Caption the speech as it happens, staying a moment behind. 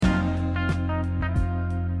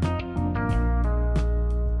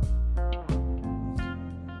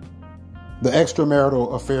The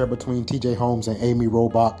extramarital affair between TJ Holmes and Amy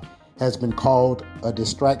Robach has been called a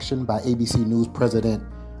distraction by ABC News president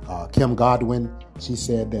Kim Godwin. She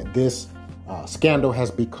said that this scandal has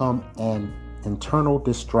become an internal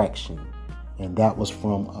distraction. And that was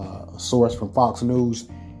from a source from Fox News,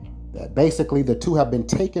 that basically the two have been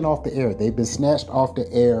taken off the air. They've been snatched off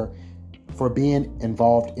the air for being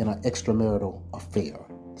involved in an extramarital affair.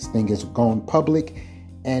 This thing has gone public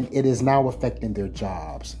and it is now affecting their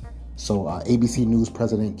jobs. So ABC News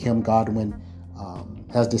President Kim Godwin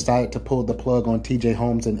has decided to pull the plug on TJ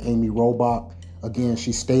Holmes and Amy Robach. Again,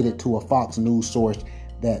 she stated to a Fox News source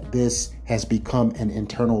that this has become an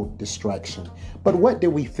internal distraction. But what do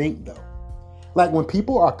we think, though? Like, when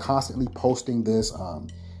people are constantly posting this,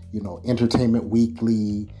 Entertainment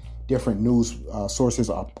Weekly, different news sources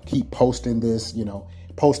keep posting this,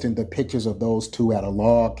 posting the pictures of those two at a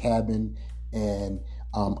log cabin. And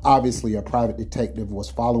obviously a private detective was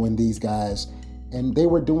following these guys. And they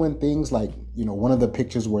were doing things like, one of the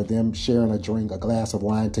pictures were them sharing a glass of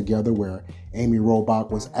wine together, where Amy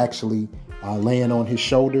Robach was actually laying on his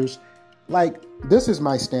shoulders. Like, this is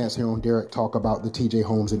my stance here on Derrick Talk about the TJ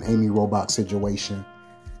Holmes and Amy Robach situation.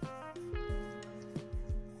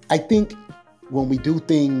 I think when we do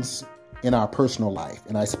things in our personal life,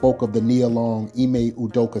 and I spoke of the Nia Long, Ime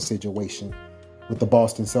Udoka situation with the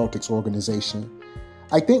Boston Celtics organization,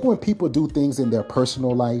 I think when people do things in their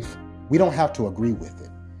personal life, we don't have to agree with it.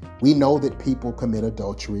 We know that people commit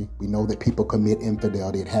adultery. We know that people commit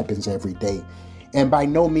infidelity. It happens every day. And by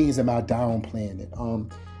no means am I downplaying it.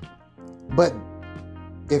 But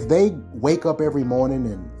if they wake up every morning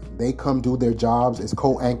and they come do their jobs as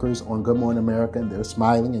co-anchors on Good Morning America, and they're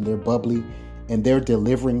smiling and they're bubbly and they're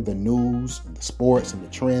delivering the news and the sports and the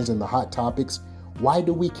trends and the hot topics, why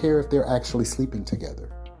do we care if they're actually sleeping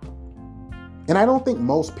together? And I don't think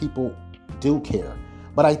most people do care.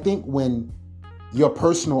 But I think when your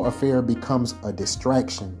personal affair becomes a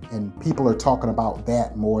distraction and people are talking about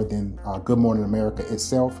that more than Good Morning America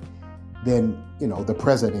itself, then, the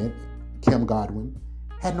president, Kim Godwin,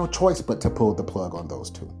 had no choice but to pull the plug on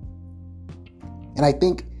those two. And I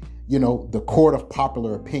think, the court of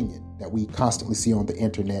popular opinion that we constantly see on the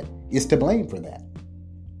internet is to blame for that.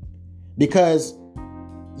 Because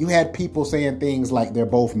you had people saying things like they're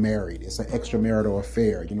both married. It's an extramarital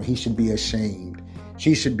affair. He should be ashamed.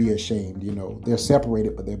 She should be ashamed. They're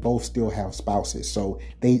separated, but they both still have spouses. So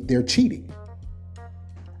they're cheating.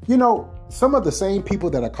 Some of the same people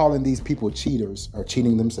that are calling these people cheaters are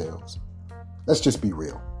cheating themselves. Let's just be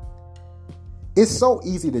real. It's so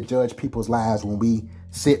easy to judge people's lives when we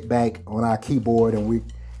sit back on our keyboard and we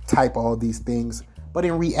type all these things. But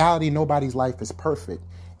in reality, nobody's life is perfect.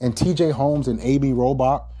 And TJ Holmes and Amy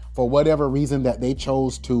Robach, for whatever reason that they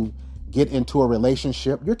chose to get into a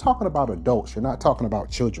relationship, you're talking about adults. You're not talking about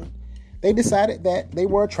children. They decided that they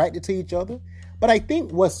were attracted to each other. But I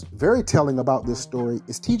think what's very telling about this story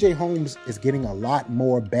is TJ Holmes is getting a lot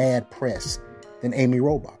more bad press than Amy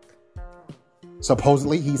Robach.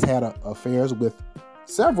 Supposedly, he's had affairs with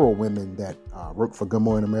several women that work for Good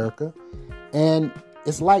Morning America. And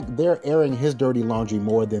it's like they're airing his dirty laundry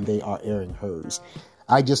more than they are airing hers.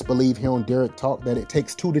 I just believe here on Derrick Talk that it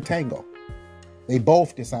takes two to tango. They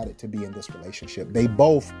both decided to be in this relationship. They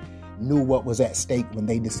both knew what was at stake when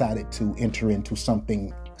they decided to enter into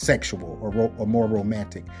something sexual or more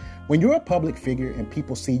romantic. When you're a public figure and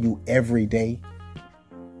people see you every day,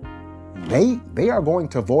 they are going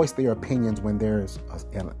to voice their opinions when there's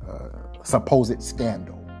a supposed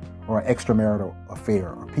scandal or an extramarital affair,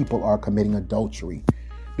 or people are committing adultery,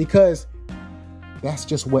 because that's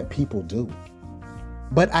just what people do.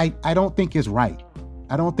 But I don't think it's right.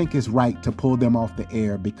 I don't think it's right to pull them off the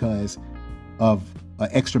air because of an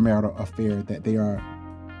extramarital affair that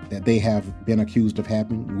they have been accused of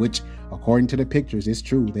having, which, according to the pictures, is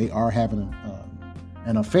true. They are having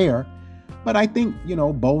an affair. But I think,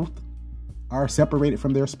 both are separated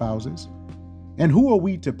from their spouses. And who are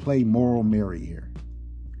we to play moral Mary here?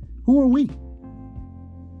 Who are we?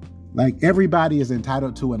 Like, everybody is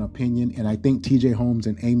entitled to an opinion. And I think TJ Holmes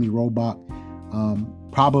and Amy Robach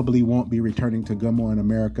probably won't be returning to Good Morning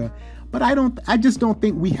America. But I just don't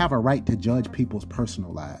think we have a right to judge people's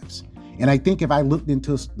personal lives. And I think if I looked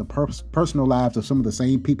into the personal lives of some of the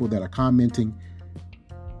same people that are commenting,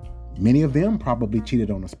 many of them probably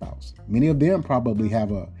cheated on a spouse. Many of them probably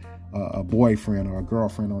have a boyfriend or a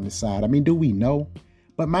girlfriend on the side. I mean, do we know?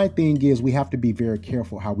 But my thing is, we have to be very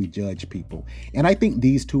careful how we judge people. And I think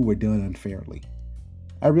these two were done unfairly.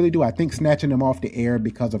 I really do. I think snatching them off the air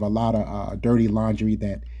because of a lot of dirty laundry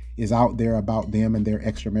that is out there about them and their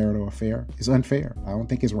extramarital affair is unfair. I don't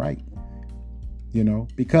think it's right.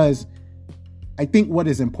 Because I think what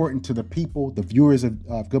is important to the people, the viewers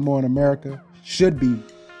of Good Morning America,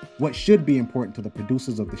 what should be important to the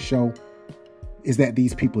producers of the show is that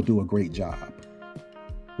these people do a great job.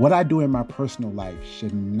 What I do in my personal life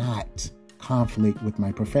should not conflict with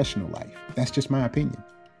my professional life. That's just my opinion.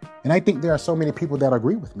 And I think there are so many people that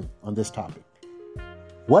agree with me on this topic.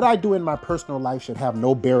 What I do in my personal life should have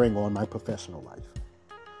no bearing on my professional life.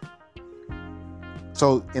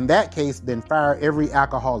 So in that case, then fire every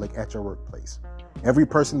alcoholic at your workplace. Every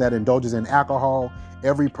person that indulges in alcohol,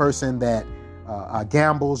 every person that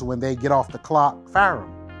gambles when they get off the clock, fire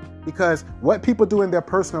them. Because what people do in their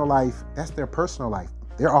personal life, that's their personal life.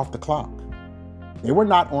 They're off the clock. They were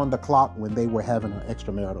not on the clock when they were having an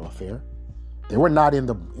extramarital affair. They were not in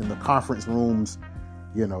the conference rooms,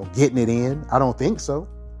 getting it in. I don't think so.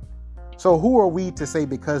 So who are we to say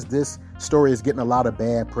because this story is getting a lot of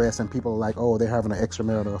bad press and people are like, oh, they're having an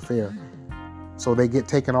extramarital affair, so they get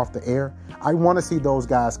taken off the air? I want to see those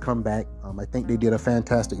guys come back. I think they did a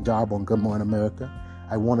fantastic job on Good Morning America.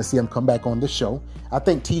 I want to see him come back on the show. I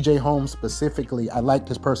think TJ Holmes specifically, I liked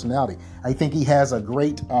his personality. I think he has a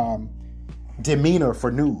great demeanor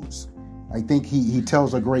for news. I think he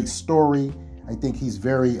tells a great story. I think he's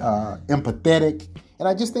very empathetic. And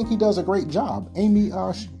I just think he does a great job. Amy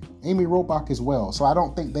Robach as well. So I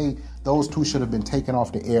don't think those two should have been taken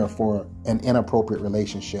off the air for an inappropriate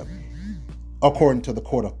relationship, according to the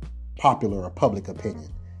court of popular or public opinion.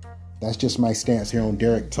 That's just my stance here on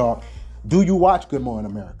Derrick Talk. Do you watch Good Morning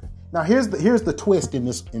America? Now, here's the twist in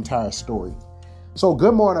this entire story. So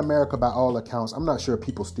Good Morning America, by all accounts, I'm not sure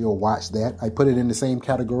people still watch that. I put it in the same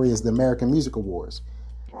category as the American Music Awards.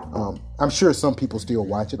 I'm sure some people still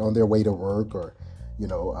watch it on their way to work, or,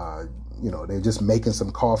 they're just making some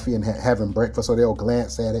coffee and having breakfast, so they'll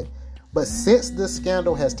glance at it. But since this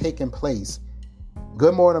scandal has taken place,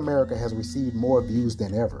 Good Morning America has received more views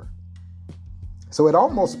than ever. So it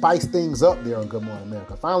almost spiced things up there on Good Morning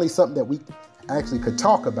America. Finally, something that we actually could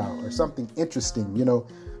talk about, or something interesting,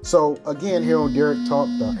 So again, here on Derrick Talk,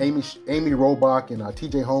 the Amy Robach and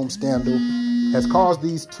TJ Holmes scandal has caused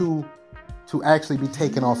these two to actually be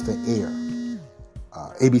taken off the air.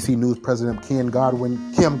 ABC News President Kim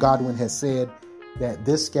Godwin has said that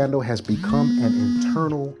this scandal has become an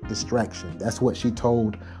internal distraction. That's what she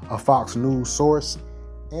told a Fox News source.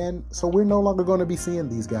 And so we're no longer going to be seeing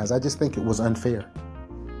these guys. I just think it was unfair.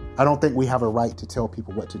 I don't think we have a right to tell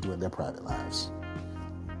people what to do in their private lives.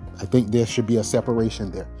 I think there should be a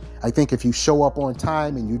separation there. I think if you show up on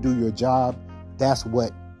time and you do your job, that's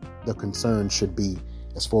what the concern should be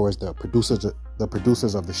as far as the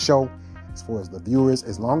producers of the show, as far as the viewers.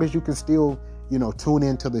 As long as you can still, tune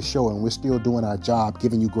into the show and we're still doing our job,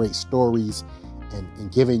 giving you great stories and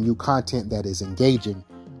giving you content that is engaging,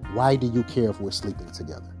 why do you care if we're sleeping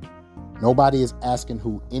together? Nobody is asking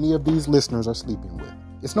who any of these listeners are sleeping with.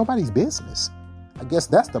 It's nobody's business. I guess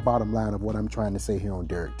that's the bottom line of what I'm trying to say here on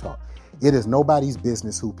Derrick Talk. It is nobody's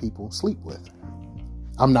business who people sleep with.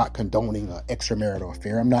 I'm not condoning an extramarital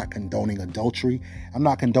affair. I'm not condoning adultery. I'm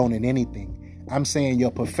not condoning anything. I'm saying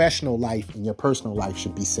your professional life and your personal life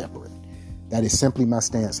should be separate. That is simply my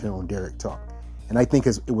stance here on Derrick Talk. And I think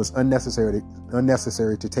it was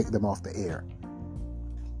unnecessary to take them off the air.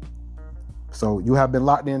 So you have been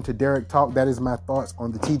locked into Derrick Talk. That is my thoughts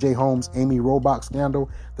on the TJ Holmes, Amy Robach scandal.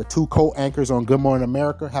 The two co-anchors on Good Morning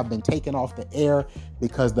America have been taken off the air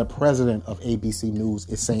because the president of ABC News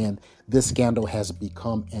is saying this scandal has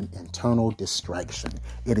become an internal distraction.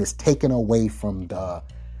 It is taken away from the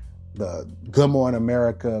Good Morning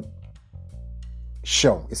America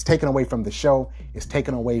show. It's taken away from the show. It's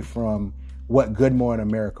taken away from what Good Morning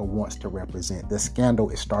America wants to represent. The scandal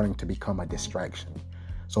is starting to become a distraction.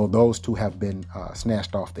 So those two have been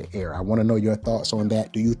snatched off the air. I want to know your thoughts on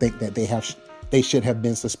that. Do you think that they should have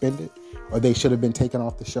been suspended, or they should have been taken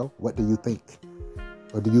off the show? What do you think?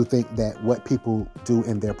 Or do you think that what people do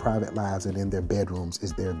in their private lives and in their bedrooms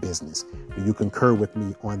is their business? Do you concur with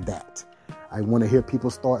me on that? I want to hear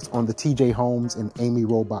people's thoughts on the TJ Holmes and Amy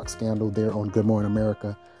Robach scandal there on Good Morning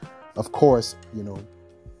America. Of course,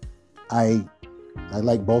 I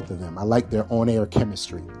like both of them. I like their on-air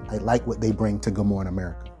chemistry. I like what they bring to Good Morning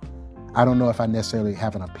America. I don't know if I necessarily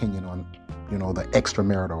have an opinion on, the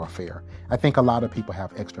extramarital affair. I think a lot of people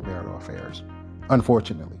have extramarital affairs,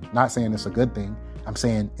 unfortunately. Not saying it's a good thing. I'm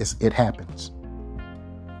saying it happens.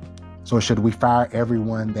 So should we fire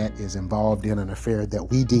everyone that is involved in an affair that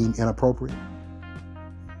we deem inappropriate?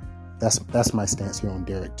 That's my stance here on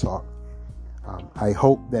Derrick Talk. I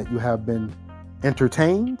hope that you have been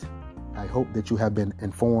entertained. I hope that you have been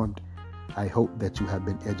informed. I hope that you have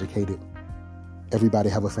been educated. Everybody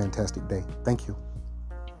have a fantastic day. Thank you.